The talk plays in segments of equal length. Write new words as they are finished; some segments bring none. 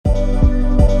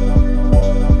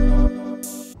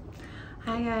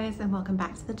and welcome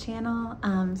back to the channel.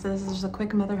 So this is just a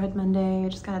quick Motherhood Monday,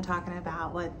 just kind of talking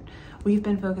about what we've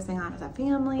been focusing on as a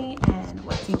family and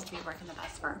what seems to be working the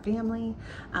best for our family.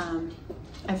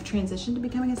 I've transitioned to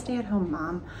becoming a stay-at-home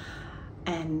mom,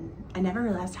 and I never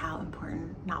realized how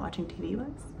important not watching TV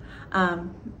was.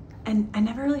 And I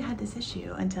never really had this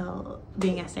issue until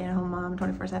being a stay-at-home mom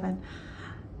 24/7.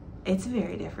 It's a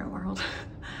very different world.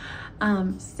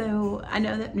 So I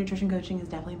know that nutrition coaching is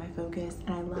definitely my focus,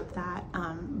 and I love that.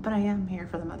 But I am here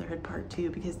for the motherhood part too,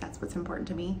 because that's what's important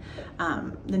to me.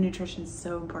 The nutrition is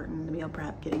so important, the meal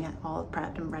prep, getting it all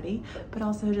prepped and ready, but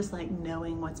also just like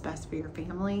knowing what's best for your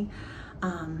family.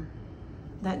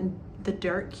 That The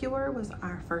Dirt Cure was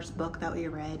our first book that we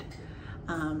read,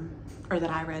 or that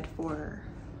I read for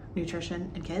nutrition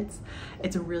and kids.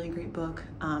 It's a really great book.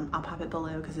 I'll pop it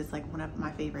below because it's like one of my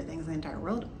favorite things in the entire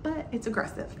world, but it's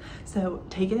aggressive. So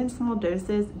take it in small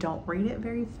doses. Don't read it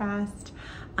very fast.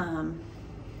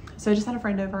 So I just had a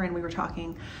friend over and we were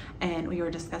talking and we were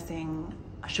discussing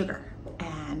sugar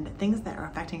and things that are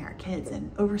affecting our kids and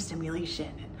overstimulation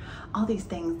and all these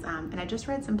things. And I just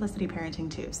read Simplicity Parenting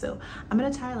too. So I'm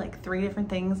gonna tie like 3 different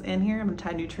things in here. I'm gonna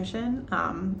tie nutrition,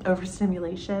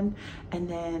 overstimulation, and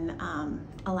then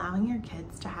allowing your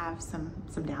kids to have some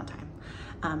downtime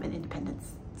and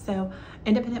independence. So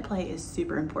independent play is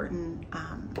super important.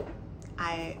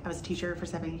 I was a teacher for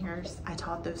 7 years. I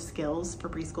taught those skills for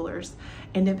preschoolers.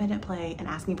 Independent play and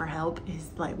asking for help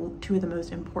is like 2 of the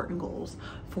most important goals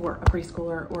for a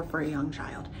preschooler or for a young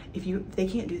child. If they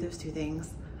can't do those 2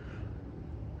 things,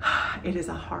 it is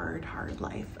a hard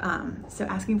life. So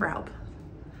asking for help.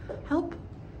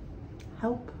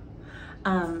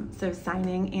 So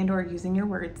signing and or using your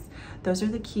words, those are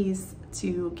the keys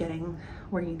to getting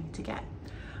where you need to get.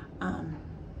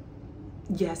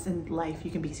 Yes, in life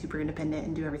you can be super independent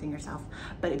and do everything yourself,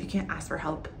 but if you can't ask for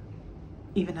help,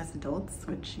 even as adults,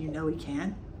 which you know we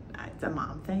can't, it's a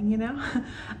mom thing, you know,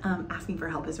 asking for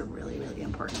help is a really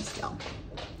important skill.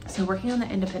 So working on the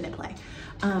independent play.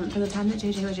 For the time that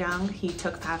JJ was young, he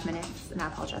took 5 minutes, and I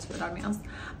apologize for the dog meows.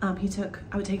 I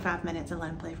would take 5 minutes and let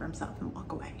him play for himself and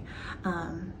walk away.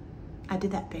 I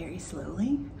did that very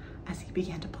slowly as he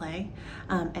began to play.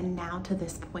 And now to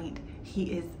this point, he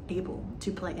is able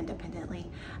to play independently.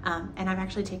 And I've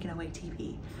actually taken away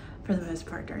TV for the most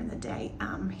part during the day.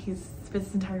 For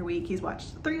this entire week, he's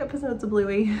watched 3 episodes of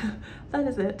Bluey. That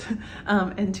is it.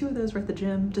 And 2 of those were at the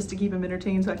gym just to keep him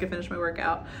entertained so I could finish my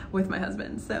workout with my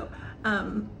husband. So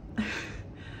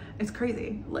it's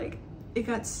crazy. Like, it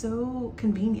got so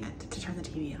convenient to turn the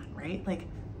TV on, right? Like,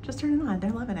 just turn it on,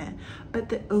 they're loving it. But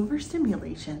the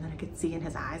overstimulation that I could see in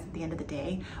his eyes at the end of the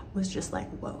day was just like,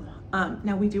 whoa.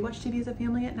 Now we do watch TV as a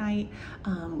family at night.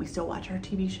 We still watch our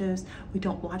TV shows. We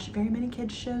don't watch very many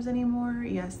kids shows anymore.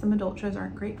 Yes, some adult shows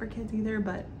aren't great for kids either,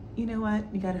 but you know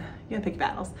what? You gotta pick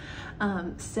battles.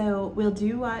 So we'll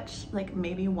do watch like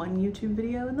maybe 1 YouTube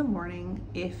video in the morning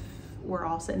if we're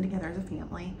all sitting together as a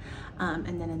family,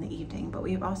 and then in the evening. But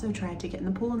we've also tried to get in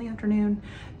the pool in the afternoon,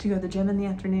 to go to the gym in the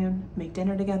afternoon, make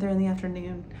dinner together in the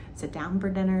afternoon, sit down for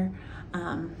dinner,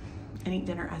 and eat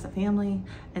dinner as a family,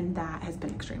 and that has been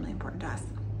extremely important to us.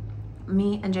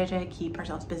 Me and JJ keep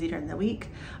ourselves busy during the week.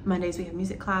 Mondays we have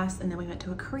music class, and then we went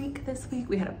to a creek this week.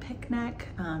 We had a picnic.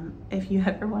 If you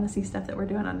ever want to see stuff that we're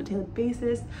doing on a daily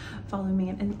basis, follow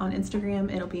me on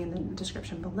Instagram. It'll be in the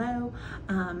description below.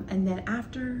 And then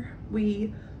after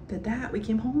we did that, we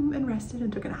came home and rested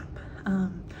and took a nap.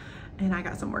 And I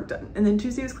got some work done. And then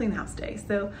Tuesday was clean house day.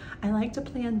 So I like to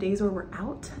plan days where we're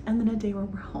out, and then a day where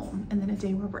we're home, and then a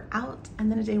day where we're out, and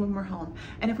then a day when we're home.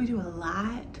 And if we do a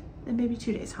lot, then maybe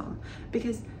 2 days home.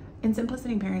 Because in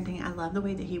Simplicity Parenting, I love the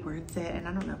way that he words it, and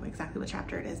I don't know exactly what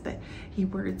chapter it is, but he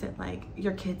words it like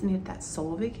your kids need that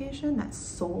soul vacation, that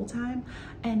soul time.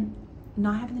 And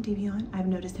not having the TV on, I've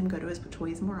noticed him go to his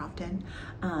toys more often.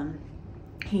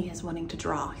 He is wanting to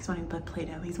draw, he's wanting to play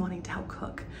Play-Doh, he's wanting to help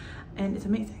cook, and it's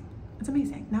amazing. It's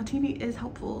amazing. Now TV is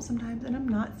helpful sometimes, and I'm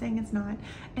not saying it's not.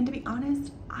 And to be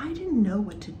honest, I didn't know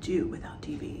what to do without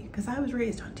TV because I was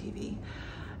raised on TV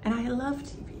and I love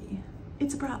TV.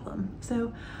 It's a problem.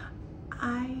 So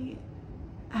I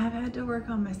have had to work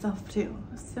on myself too.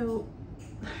 So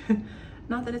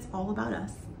not that it's all about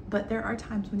us, but there are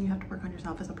times when you have to work on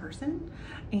yourself as a person,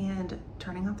 and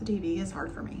turning off the TV is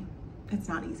hard for me. It's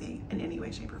not easy in any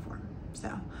way, shape, or form.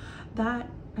 So that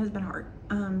has been hard.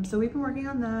 So we've been working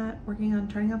on that, working on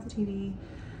turning off the TV.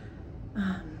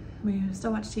 We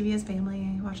still watch TV as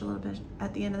family, watch a little bit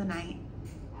at the end of the night.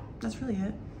 That's really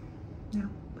it. Yeah,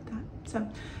 with that. So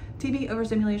TV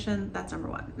overstimulation, that's number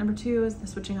one. Number two is the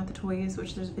switching out the toys,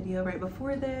 which there's a video right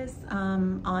before this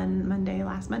on Monday,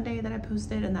 last Monday, that I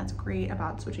posted, and that's great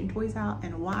about switching toys out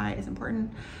and why it's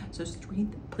important. So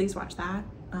please watch that,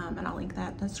 and I'll link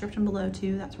that in the description below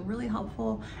too. That's really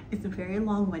helpful. It's very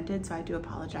long-winded, so I do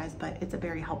apologize, but it's a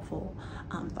very helpful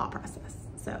thought process.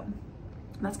 So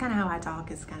that's kind of how I talk,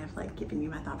 is kind of like giving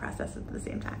you my thought process at the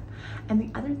same time. And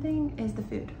the other thing is the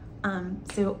food.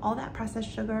 So all that processed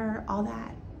sugar, all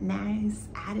that nice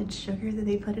added sugar that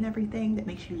they put in everything that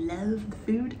makes you love the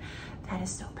food, that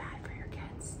is so bad for your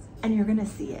kids, and you're gonna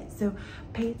see it. So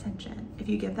pay attention. If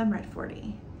you give them Red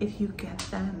 40, if you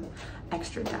give them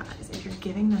extra dyes, if you're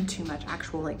giving them too much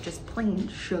actual, like just plain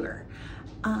sugar,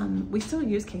 we still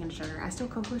use cane sugar. I still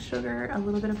cook with sugar, a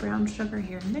little bit of brown sugar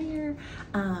here and there.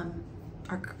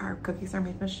 Our cookies are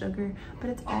made with sugar, but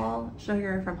it's all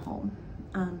sugar from home.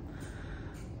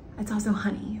 It's also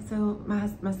honey. So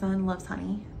my son loves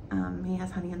honey. He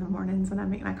has honey in the mornings when I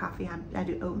make my coffee. I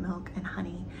do oat milk and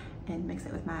honey and mix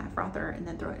it with my frother and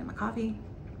then throw it in my coffee.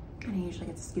 And he usually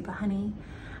gets a scoop of honey.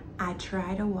 I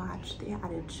try to watch the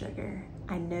added sugar.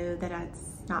 I know that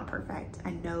it's not perfect. I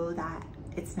know that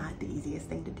it's not the easiest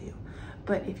thing to do.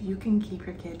 But if you can keep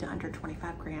your kid to under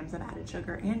 25 grams of added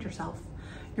sugar, and yourself,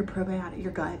 your probiotic,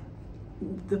 your gut,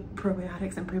 the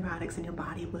probiotics and prebiotics in your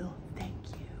body will thank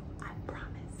you.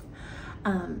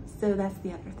 So that's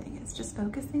the other thing, is just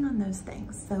focusing on those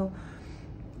things. So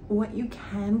what you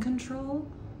can control,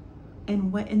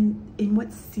 and what in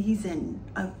what season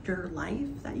of your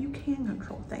life that you can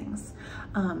control things.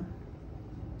 I'm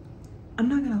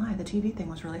not gonna lie, the TV thing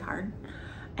was really hard,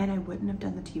 and I wouldn't have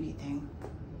done the TV thing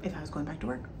if I was going back to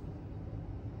work.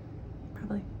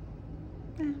 Probably.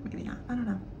 Maybe not. I don't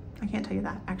know. I can't tell you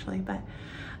that actually, but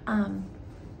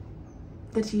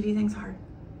the TV thing's hard.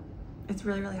 It's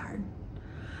really, really hard.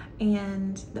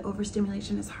 And the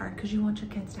overstimulation is hard because you want your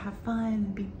kids to have fun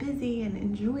and be busy and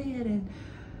enjoy it,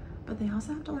 but they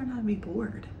also have to learn how to be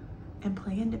bored and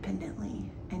play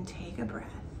independently and take a breath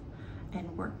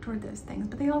and work toward those things.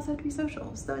 But they also have to be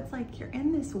social. So it's like you're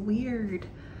in this weird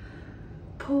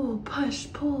pull, push,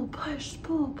 pull, push,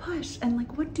 pull, push. And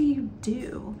like, what do you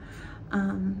do?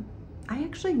 I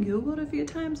actually Googled a few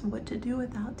times what to do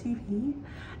without TV,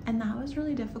 and that was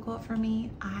really difficult for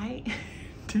me. I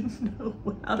didn't know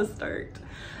how to start.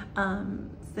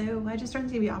 So I just turned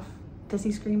the TV off. Does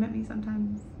he scream at me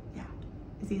sometimes? Yeah.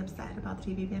 Is he upset about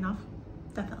the TV being off?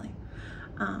 Definitely.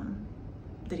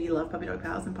 Did he love Puppy Dog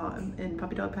Pals and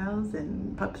Puppy Dog Pals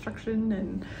and Pupstruction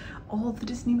and all the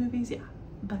Disney movies? Yeah.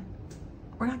 But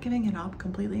we're not giving it up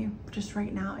completely. Just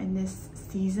right now in this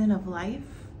season of life,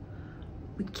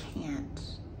 we can't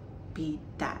be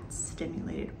that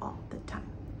stimulated all the time.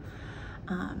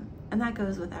 And that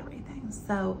goes with everything.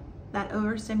 So that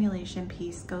overstimulation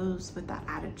piece goes with that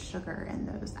added sugar and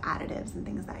those additives and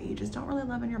things that you just don't really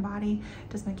love in your body.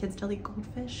 Does my kid still eat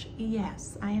goldfish?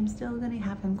 Yes, I am still gonna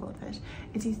have him goldfish.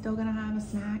 Is he still gonna have a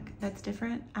snack that's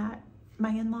different at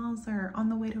my in-laws or on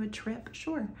the way to a trip?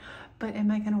 Sure. But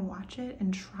am I gonna watch it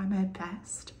and try my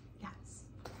best? Yes.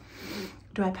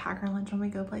 Do I pack our lunch when we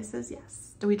go places?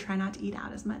 Yes. Do we try not to eat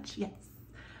out as much? Yes.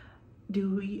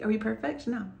 Are we perfect?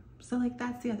 No. So like,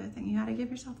 that's the other thing. You gotta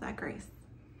give yourself that grace.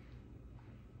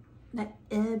 That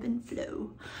ebb and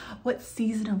flow. What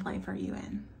season of life are you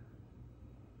in?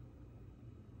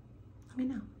 Let me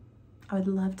know. I would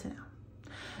love to know.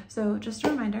 So just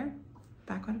a reminder,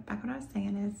 back what I was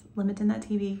saying is limiting that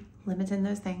TV, limiting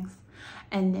those things,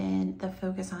 and then the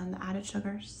focus on the added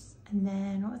sugars. And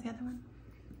then what was the other one?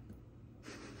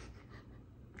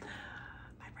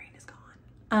 My brain is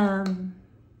gone.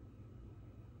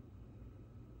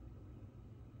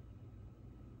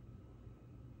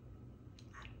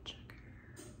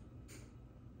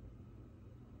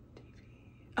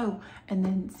 Oh, and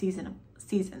then seasons.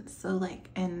 So like,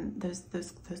 and those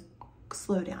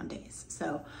slow down days.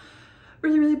 So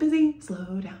really, really busy,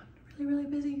 slow down. Really, really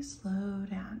busy, slow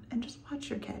down. And just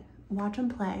watch your kid. Watch them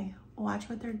play. Watch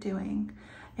what they're doing.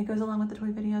 It goes along with the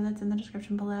toy video that's in the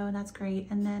description below, and that's great.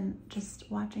 And then just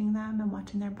watching them and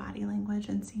watching their body language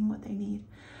and seeing what they need.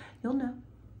 You'll know.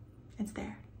 It's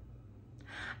there.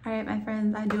 All right, my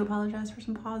friends, I do apologize for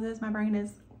some pauses. My brain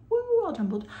is all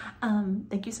jumbled.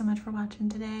 Thank you so much for watching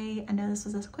today. I know this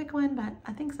was a quick one, but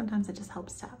I think sometimes it just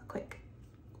helps to have a quick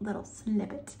little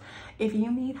snippet. If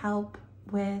you need help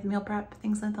with meal prep,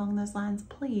 things along those lines,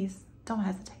 please don't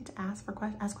hesitate to ask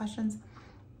questions.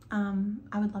 I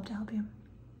would love to help you.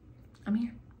 I'm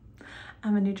here.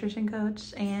 I'm a nutrition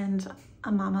coach and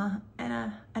a mama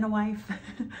and a wife,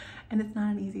 and it's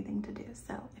not an easy thing to do.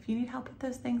 So if you need help with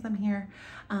those things, I'm here.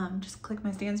 Just click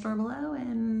my Stan store below,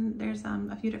 and there's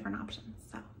a few different options.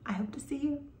 So I hope to see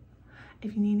you.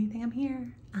 If you need anything, I'm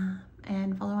here.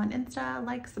 And follow on Insta,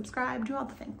 like, subscribe, do all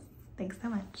the things. Thanks so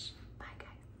much.